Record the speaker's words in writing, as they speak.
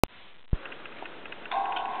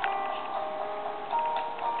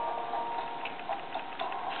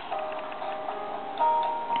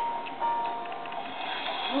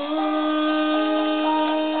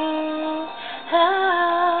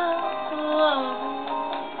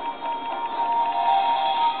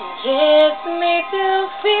Kiss me too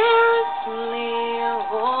fiercely,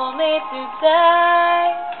 hold me too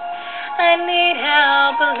tight. I need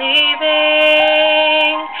help believing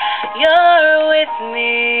you're with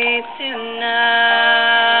me tonight.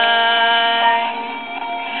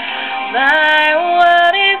 My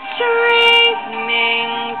wildest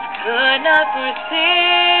dreamings could not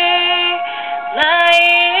foresee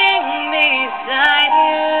lying beside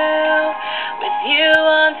you, with you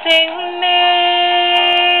wanting me.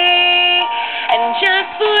 And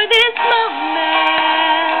just for this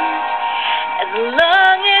moment, as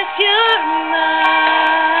long as you're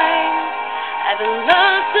mine, I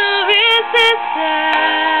belong to resistance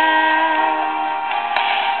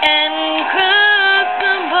and cross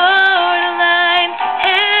the borderline.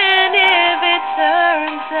 And if it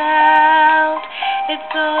turns out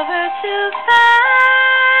it's over too fast,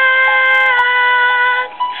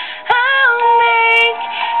 I'll make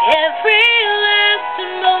every last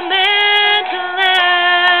moment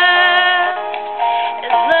last,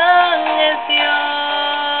 as long as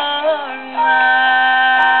you're mine.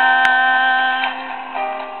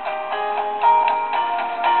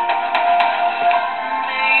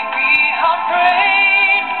 Maybe I'll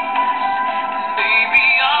break, maybe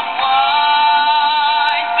I'm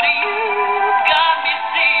wise, but you got me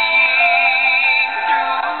seeing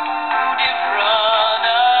through different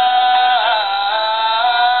eyes.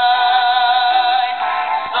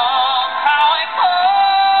 Somehow I'm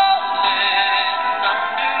falling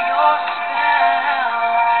under your spell,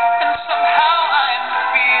 and somehow I'm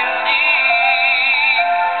feeling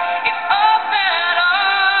it's up that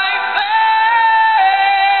I fell.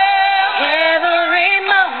 Every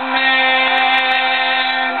moment,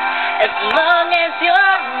 as long as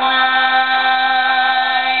you're mine,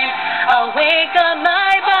 I'll wake up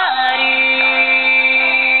my body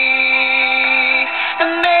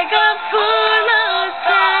and make up for lost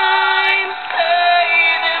time. Say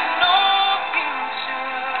there's no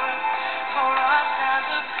future for us as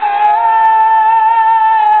a pair.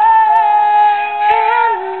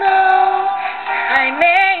 And though I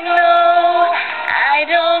may know I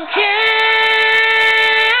don't care,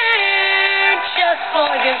 just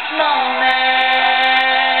for this moment,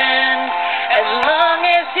 as long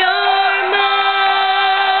as you're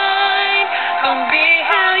mine, I'll be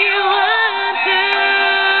how you want to,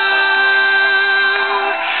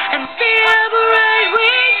 and see how bright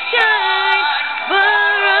we shine,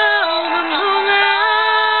 borrow the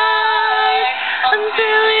moonlight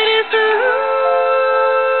until it is through.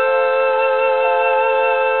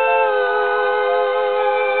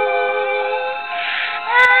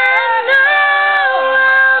 And now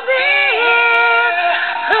I'll be here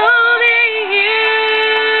holding you,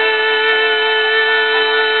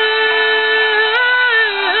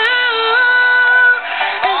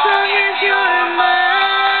 as long as you're mine.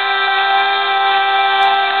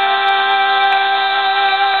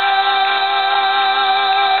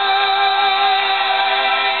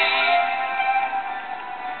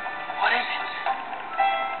 What is it?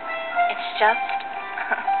 It's just,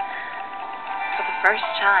 for the first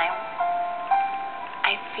time,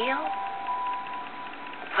 I feel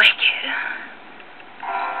wicked.